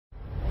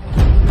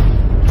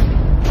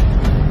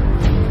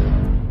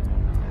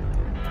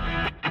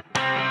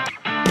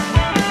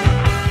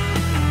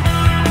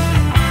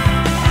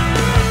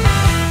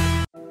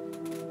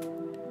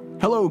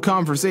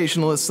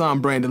conversationalists,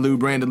 I'm Brandon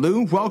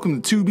Lou.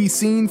 Welcome to Be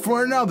Seen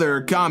for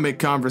another comic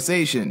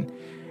conversation.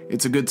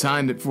 It's a good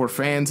time for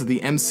fans of the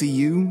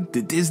MCU.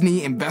 The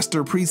Disney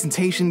investor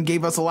presentation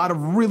gave us a lot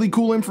of really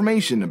cool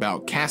information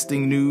about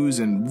casting news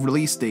and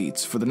release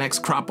dates for the next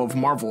crop of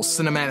Marvel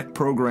cinematic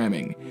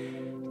programming.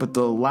 But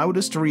the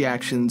loudest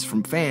reactions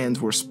from fans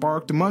were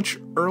sparked much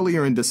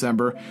earlier in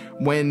December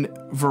when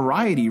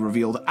Variety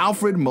revealed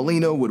Alfred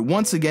Molina would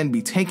once again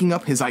be taking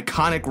up his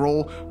iconic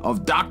role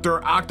of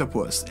Dr.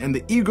 Octopus in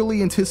the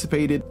eagerly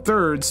anticipated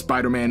third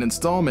Spider-Man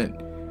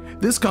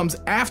installment. This comes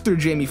after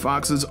Jamie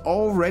Foxx is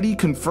already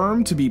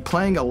confirmed to be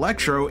playing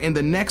Electro in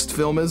the next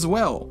film as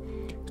well.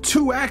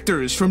 Two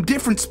actors from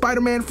different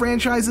Spider-Man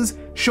franchises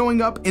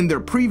showing up in their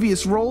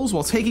previous roles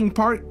while taking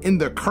part in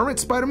the current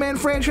Spider-Man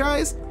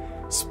franchise?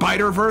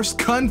 Spiderverse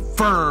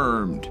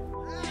confirmed!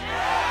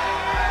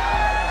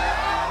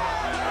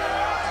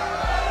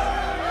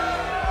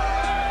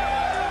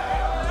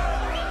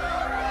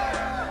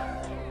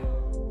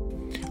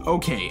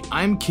 Okay,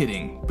 I'm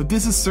kidding, but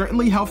this is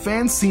certainly how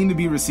fans seem to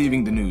be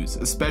receiving the news,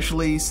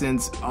 especially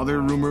since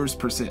other rumors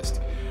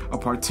persist. A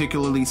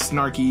particularly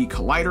snarky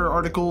Collider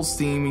article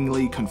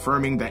seemingly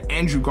confirming that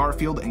Andrew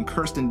Garfield and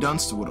Kirsten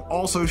Dunst would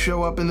also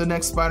show up in the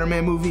next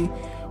Spider-Man movie,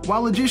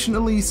 while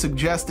additionally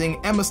suggesting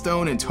Emma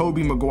Stone and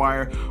Tobey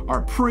Maguire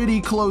are pretty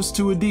close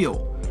to a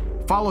deal,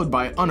 followed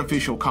by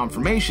unofficial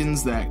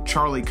confirmations that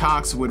Charlie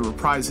Cox would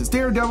reprise his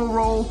Daredevil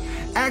role.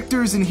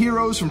 Actors and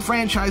heroes from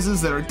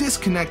franchises that are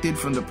disconnected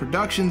from the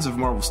productions of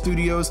Marvel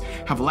Studios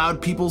have allowed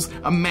people's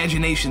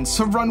imaginations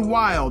to run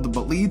wild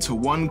but lead to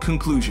one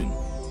conclusion: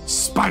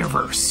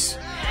 Spider-Verse.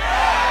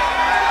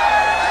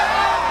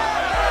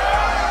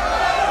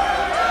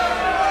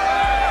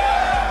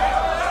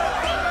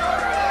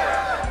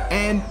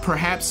 And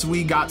perhaps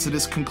we got to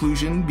this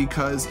conclusion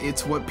because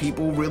it's what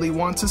people really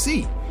want to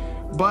see.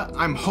 But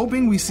I'm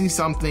hoping we see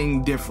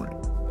something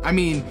different. I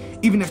mean,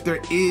 even if there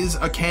is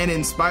a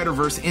canon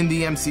Spider-Verse in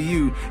the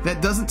MCU,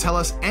 that doesn't tell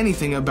us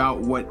anything about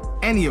what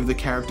any of the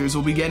characters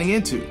will be getting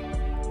into.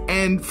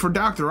 And for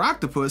Dr.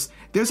 Octopus,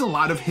 there's a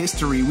lot of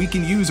history we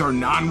can use our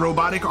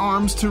non-robotic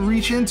arms to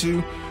reach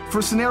into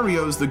for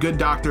scenarios the good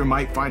doctor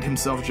might find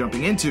himself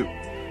jumping into.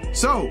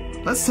 So,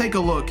 let's take a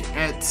look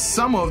at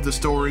some of the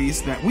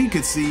stories that we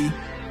could see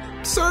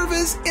serve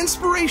as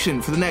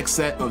inspiration for the next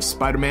set of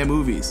Spider-Man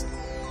movies.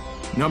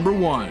 Number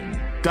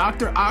 1.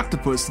 Dr.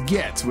 Octopus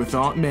gets with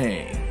Aunt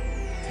May.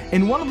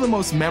 In one of the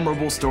most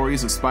memorable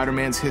stories of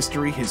Spider-Man's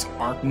history, his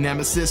arch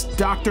nemesis,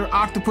 Dr.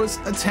 Octopus,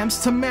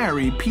 attempts to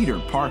marry Peter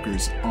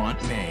Parker's Aunt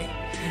May.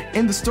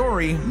 In the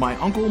story, My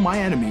Uncle, My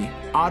Enemy,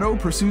 Otto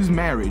pursues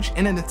marriage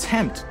in an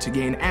attempt to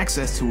gain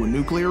access to a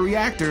nuclear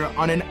reactor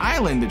on an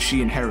island that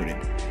she inherited.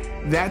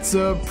 That's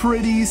a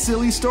pretty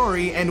silly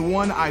story, and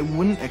one I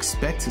wouldn't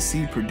expect to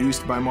see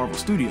produced by Marvel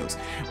Studios,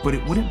 but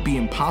it wouldn't be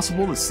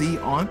impossible to see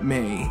Aunt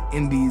May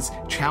in these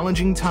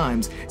challenging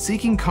times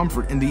seeking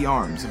comfort in the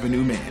arms of a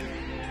new man.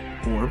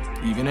 Or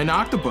even an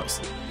octopus.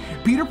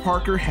 Peter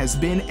Parker has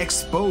been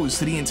exposed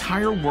to the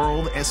entire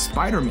world as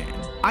Spider-Man.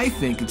 I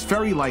think it's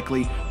very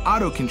likely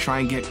Otto can try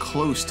and get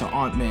close to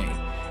Aunt May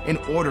in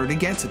order to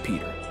get to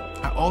Peter.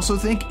 I also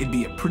think it'd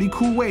be a pretty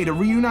cool way to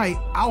reunite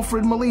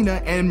Alfred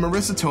Molina and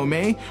Marissa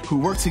Tomei, who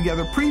worked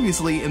together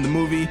previously in the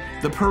movie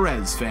The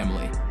Perez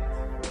Family.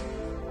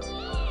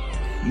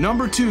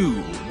 Number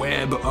 2.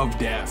 Web of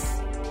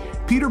Death.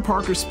 Peter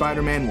Parker's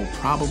Spider-Man will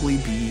probably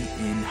be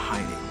in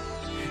hiding.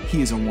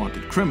 He is a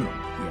wanted criminal,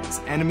 he has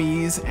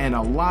enemies, and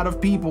a lot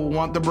of people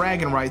want the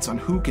bragging rights on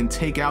who can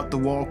take out the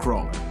wall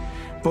crawler.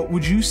 But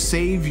would you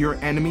save your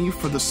enemy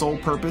for the sole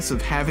purpose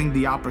of having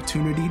the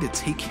opportunity to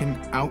take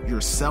him out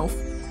yourself?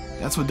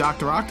 That's what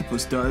Dr.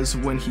 Octopus does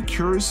when he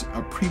cures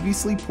a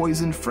previously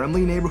poisoned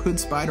friendly neighborhood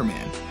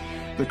Spider-Man.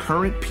 The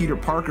current Peter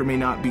Parker may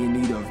not be in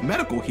need of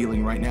medical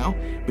healing right now,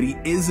 but he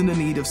is in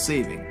need of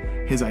saving.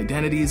 His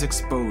identity is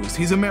exposed.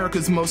 He's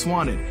America's most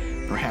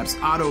wanted. Perhaps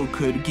Otto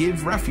could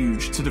give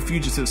refuge to the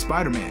fugitive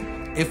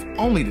Spider-Man, if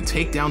only to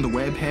take down the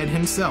webhead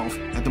himself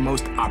at the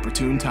most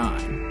opportune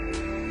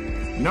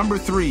time. Number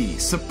 3.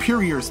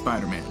 Superior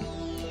Spider-Man.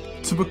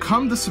 To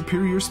become the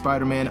superior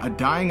Spider-Man, a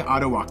dying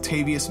Otto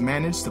Octavius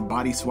managed to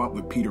body swap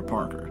with Peter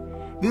Parker.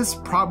 This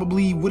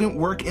probably wouldn't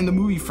work in the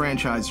movie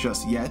franchise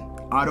just yet.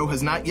 Otto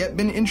has not yet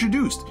been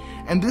introduced,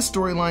 and this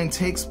storyline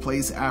takes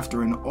place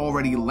after an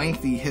already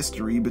lengthy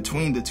history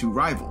between the two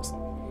rivals.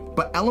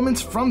 But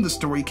elements from the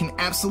story can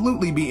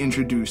absolutely be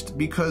introduced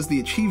because the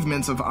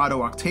achievements of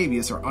Otto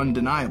Octavius are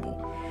undeniable.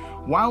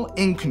 While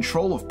in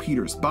control of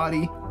Peter's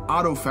body,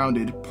 Otto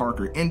founded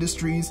Parker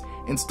Industries,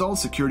 installed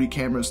security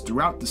cameras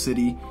throughout the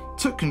city,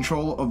 took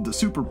control of the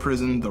super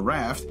prison, The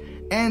Raft,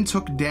 and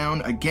took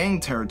down a gang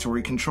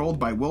territory controlled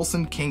by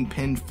Wilson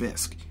Kingpin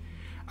Fisk.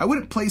 I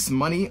wouldn't place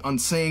money on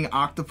seeing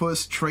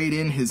Octopus trade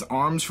in his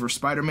arms for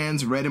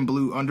Spider-Man's red and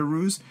blue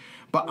underoos,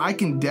 but I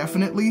can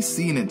definitely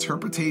see an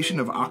interpretation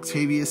of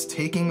Octavius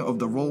taking of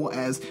the role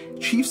as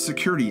chief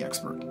security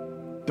expert.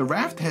 The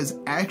Raft has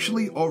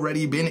actually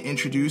already been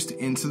introduced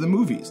into the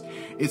movies.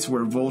 It's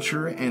where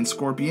Vulture and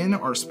Scorpion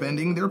are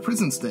spending their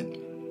prison stint.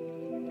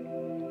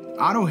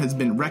 Otto has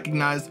been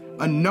recognized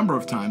a number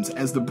of times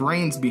as the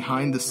brains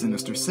behind the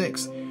Sinister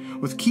Six,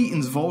 with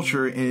Keaton's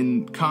Vulture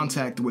in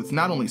contact with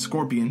not only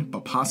Scorpion,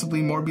 but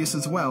possibly Morbius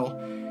as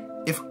well.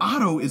 If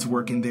Otto is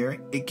working there,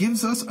 it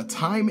gives us a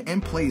time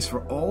and place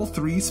for all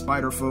three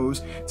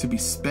Spider-Foes to be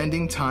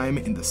spending time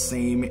in the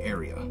same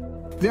area.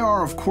 There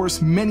are, of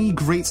course, many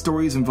great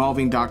stories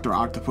involving Dr.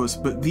 Octopus,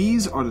 but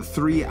these are the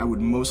three I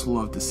would most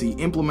love to see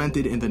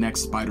implemented in the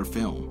next Spider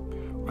film.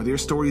 Are there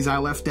stories I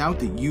left out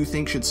that you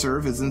think should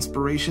serve as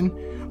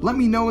inspiration? Let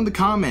me know in the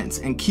comments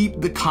and keep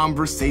the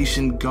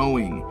conversation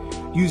going.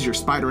 Use your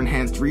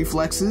spider-enhanced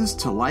reflexes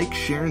to like,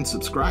 share, and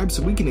subscribe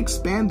so we can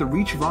expand the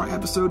reach of our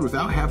episode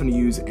without having to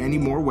use any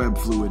more web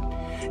fluid.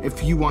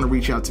 If you want to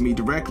reach out to me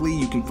directly,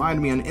 you can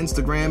find me on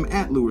Instagram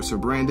at Lewis or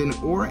Brandon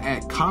or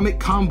at Comic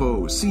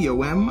Combo,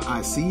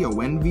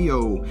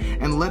 COMICONVO,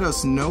 and let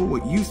us know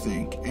what you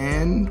think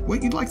and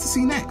what you'd like to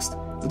see next.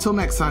 Until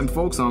next time,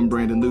 folks, I'm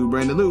Brandon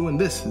Lou, and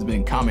this has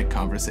been Comic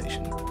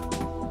Conversation.